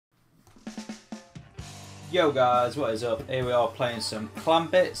Yo guys, what is up? Here we are playing some Clam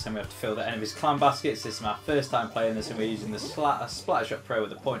Blitz and we have to fill the enemy's clam baskets. This is my first time playing this and we're using the Splttershot Pro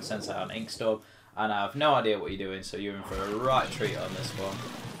with a point sensor and ink storm, and I have no idea what you're doing, so you're in for a right treat on this one.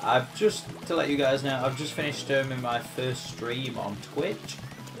 I've just, to let you guys know, I've just finished filming my first stream on Twitch.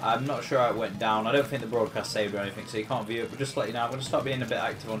 I'm not sure how it went down. I don't think the broadcast saved or anything, so you can't view it, but just to let you know, I'm going to start being a bit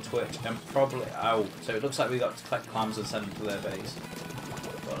active on Twitch and probably... Oh, so it looks like we got to collect clams and send them to their base.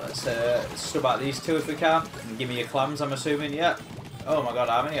 Let's stub out these two if we can. And give me your clams, I'm assuming. Yeah. Oh my god,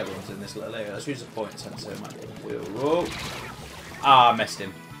 how many other ones in this little area? Let's use the point sensor. Whoa. Ah, I missed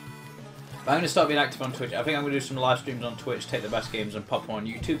him. But I'm going to start being active on Twitch. I think I'm going to do some live streams on Twitch, take the best games and pop them on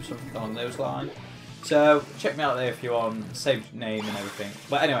YouTube, something along those lines. So, check me out there if you want. Save name and everything.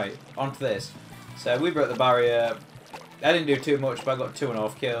 But anyway, on to this. So, we broke the barrier. I didn't do too much, but I got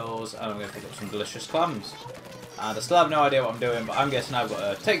 2.5 kills. And I'm going to pick up some delicious clams. And I still have no idea what I'm doing, but I'm guessing I've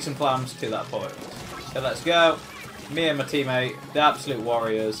got to take some clams to that point. So let's go. Me and my teammate, the absolute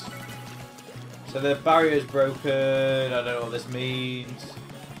warriors. So the barrier's broken. I don't know what this means.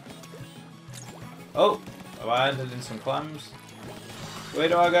 Oh, have I ended in some clams? Where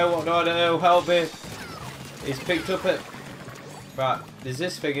do I go? What do I do? Help me. He's picked up it. Right, there's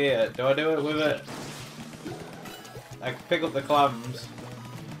this thing here. Do I do it with it? I can pick up the clams.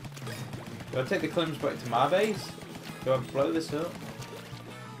 Do I take the clams back to my base? Do I blow this up?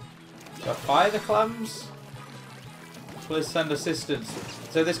 Do I fire the clams? Please send assistance.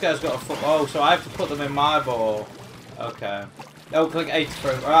 So this guy's got a foot. Oh, so I have to put them in my ball. Okay. Oh, click A to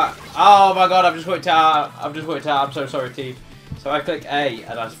throw. Right. Oh my god, I've just worked out. I'm so sorry, team. So I click A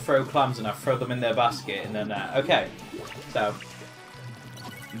and I throw clams and I throw them in their basket and then okay. So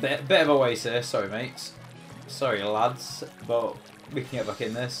bit of a waste here. Sorry, mates. Sorry, lads, but we can get back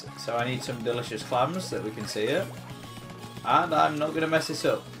in this. So I need some delicious clams that we can see here. And I'm not going to mess this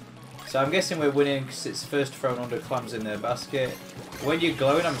up. So I'm guessing we're winning because it's first thrown under clams in their basket. When you're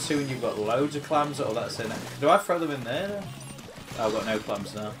glowing, I'm assuming you've got loads of clams or that's in it. Do I throw them in there? Oh, I've got no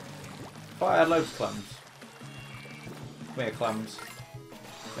clams now. Thought I had loads of clams. Come here, clams.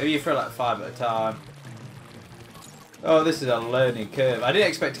 Maybe you throw like 5 at a time. Oh, this is a learning curve. I didn't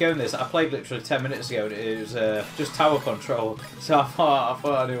expect to go in this. I played literally 10 minutes ago and it was just tower control. So I thought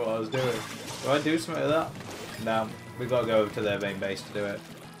I knew what I was doing. Do I do something like that? No. We've got to go over to their main base to do it.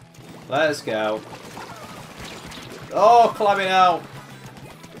 Let's go. Oh, climbing out.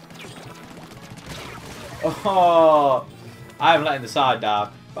 Oh, I'm letting the side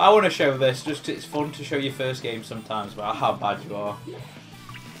down. But I want to show this just 'cause it's fun to show your first game sometimes about how bad you are.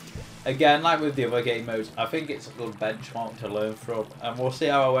 Again, like with the other game modes, I think it's a good benchmark to learn from. And we'll see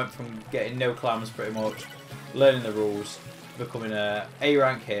how I went from getting no clams pretty much, learning the rules, becoming a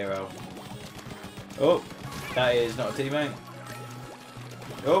A-rank hero. Oh, that is not a teammate.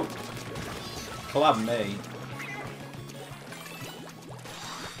 Oh, clam me.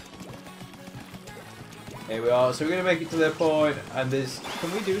 Here we are. So we're going to make it to their point, and there's...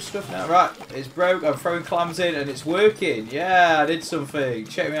 Can we do stuff now? Right, it's broke. I'm throwing clams in, and it's working. Yeah, I did something.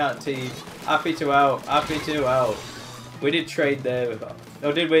 Check me out, team. Happy to help. Happy to help. We did trade there.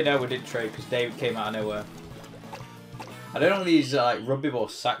 Oh, did we? No, we did trade, because David came out of nowhere. I don't know what these like rugby ball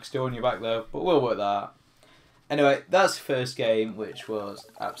sacks do on your back, though, but we'll work that out. Anyway, that's the first game, which was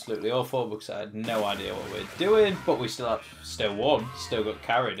absolutely awful, because I had no idea what we were doing, but we still won. Still got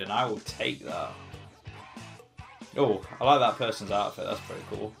carried, and I will take that. Oh, I like that person's outfit. That's pretty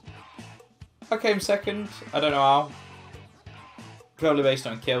cool. I came second. I don't know how. Probably based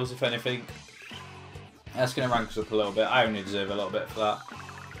on kills, if anything. That's going to rank us up a little bit. I only deserve a little bit for that.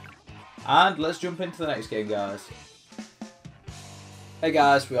 And let's jump into the next game, guys. Hey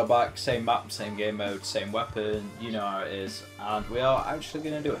guys, we are back. Same map, same game mode, same weapon. You know how it is. And we are actually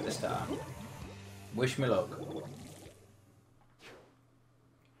going to do it this time. Wish me luck.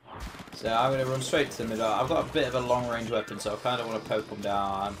 So I'm going to run straight to the middle. I've got a bit of a long range weapon, so I kind of want to poke them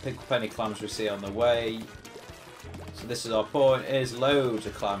down, pick up any clams we see on the way. So this is our point. Here's loads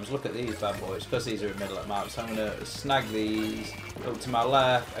of clams. Look at these bad boys, because these are in the middle of the map. So I'm going to snag these. Look to my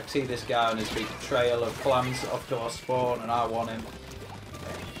left. I see this guy on his big trail of clams off to our spawn, and I want him.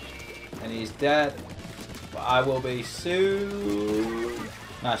 And he's dead. But I will be soon.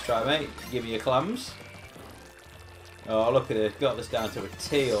 Nice try, mate. Give me your clams. Oh, look at this. Got this down to a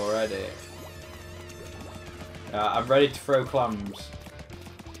T already. I'm ready to throw clams.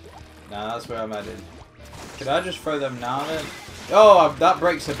 Nah, that's where I'm headed. Could I just throw them now then? Oh, that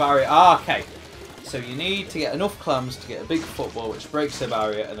breaks the barrier. Ah, okay. So you need to get enough clams to get a big football, which breaks the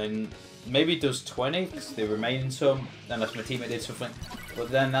barrier, and then maybe does 20, because they remain in some. Unless my teammate did something. But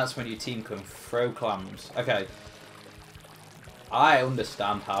then that's when your team can throw clams. Okay. I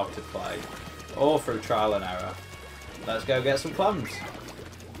understand how to play. All through trial and error. Let's go get some clams.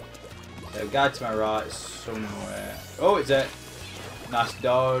 So guy to my right somewhere. Oh, it's it. Nice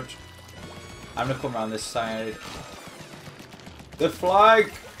dodge. I'm going to come around this side. The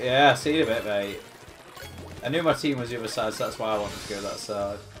flag! Yeah, I see it a bit, mate. I knew my team was the other side, so that's why I wanted to go that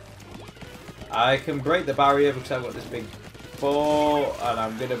side. I can break the barrier because I've got this big ball, and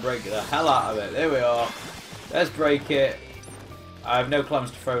I'm going to break the hell out of it. There we are. Let's break it. I have no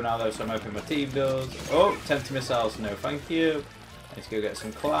clams to throw now, though, so I'm hoping my team does. Oh, tempting missiles. No, thank you. Let's go get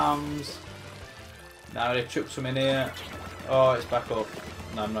some clams. Now they chuck some in here. Oh, it's back up.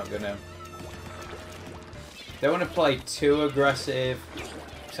 No, I'm not going to. Don't want to play too aggressive,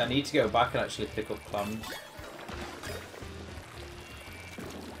 because I need to go back and actually pick up clams.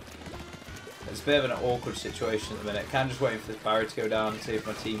 It's a bit of an awkward situation at the minute. I'm just waiting for this barrier to go down and see if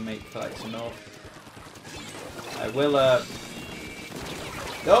my teammate collects enough. I will,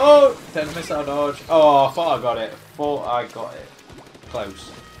 oh! 10 missile dodge. Oh, I thought I got it. Thought I got it.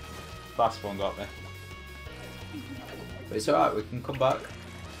 Close. Last one got me. But it's alright, we can come back.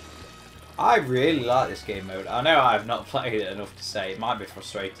 I really like this game mode. I know I have not played it enough to say. It might be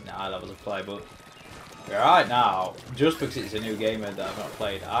frustrating at high levels of play, but right now, just because it's a new game mode that I've not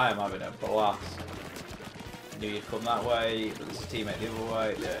played, I am having a blast. Knew you'd come that way, but there's a teammate the other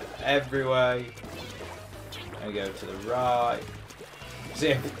way, every way. I'm going to go to the right.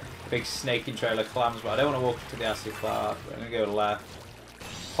 See a big snaking trail of clams, but I don't want to walk into the acid cloud. I'm going to go left.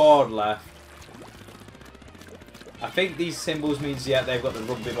 Hard left. I think these symbols means, yeah, they've got the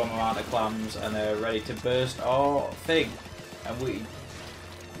rugby bomb amount of clams and they're ready to burst our thing. And we...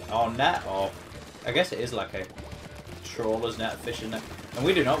 our net, or... I guess it is like a trawler's net, fishing net. And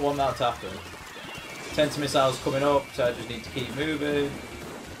we do not want that to happen. 10 missiles coming up, so I just need to keep moving.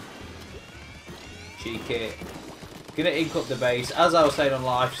 Cheeky. Gonna ink up the base. As I was saying on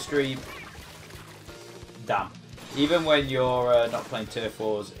live stream, damn. Even when you're not playing Turf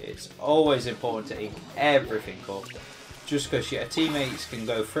Wars, it's always important to ink everything up. Just because your teammates can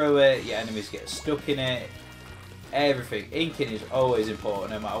go through it, your enemies get stuck in it. Everything. Inking is always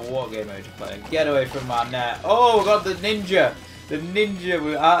important, no matter what game mode you're playing. Get away from my net. Oh, God, the ninja! The ninja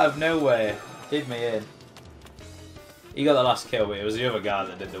was out of nowhere. Did me in. He got the last kill, but it was the other guy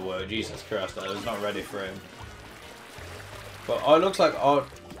that did the work. Jesus Christ, I was not ready for him. But oh, it looks like our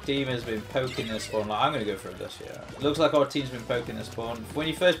team has been poking the spawn. Like, I'm going to go through this, yeah. It looks like our team's been poking the spawn. When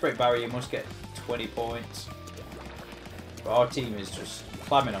you first break barrier, you must get 20 points. But our team is just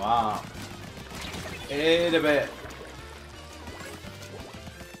clamming them out. In a bit.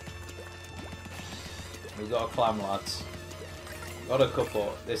 We've got a clam, lads. Got a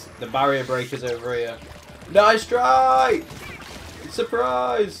couple. The barrier breakers over here. Nice try!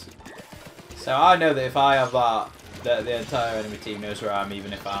 Surprise! So I know that if I have that, the entire enemy team knows where I am,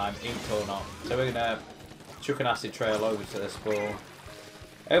 even if I'm inked or not. So we're gonna chuck an acid trail over to this ball.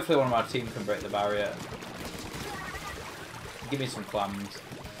 Hopefully one of my team can break the barrier. Give me some clams.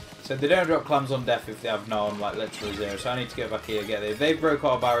 So they don't drop clams on death if they have none, like literally zero. So I need to go back here, get there. They broke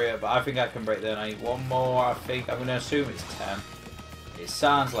our barrier, but I think I can break there. And I need one more, I think. I'm going to assume it's 10. It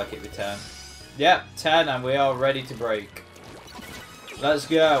sounds like it'd be 10. Yep, 10, and we are ready to break. Let's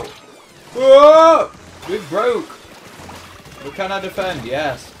go. Whoa! We broke. But can I defend?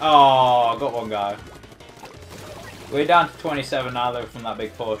 Yes. Oh, I got one guy. We're down to 27 now, though, from that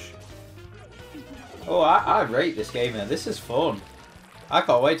big push. Oh, I rate this game, man. This is fun. I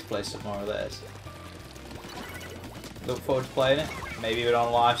can't wait to play some more of this. Look forward to playing it. Maybe even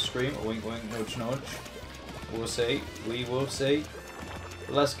on live stream. Wink, wink, nudge, nudge. We'll see. We will see.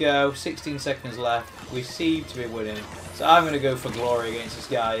 Let's go. 16 seconds left. We seem to be winning. So I'm going to go for glory against this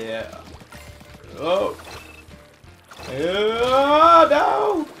guy here. Oh. Oh,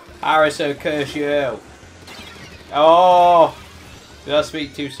 no. Harrison, curse you. Oh. Did I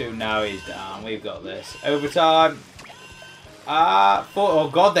speak too soon? No, he's down. We've got this. Overtime. Oh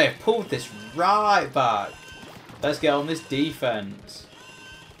God, they've pulled this right back. Let's get on this defense.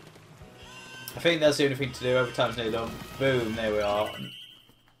 I think that's the only thing to do. Overtime's nearly done. Boom, there we are.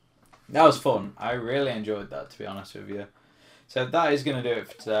 That was fun. I really enjoyed that, to be honest with you. So that is going to do it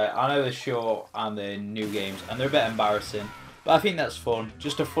for today. I know they're short and they're new games and they're a bit embarrassing, but I think that's fun.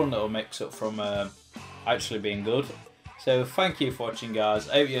 Just a fun little mix-up from actually being good. So thank you for watching, guys.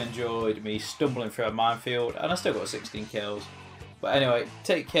 I hope you enjoyed me stumbling through a minefield, and I still got 16 kills. But anyway,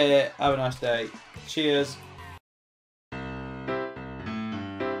 take care, have a nice day. Cheers.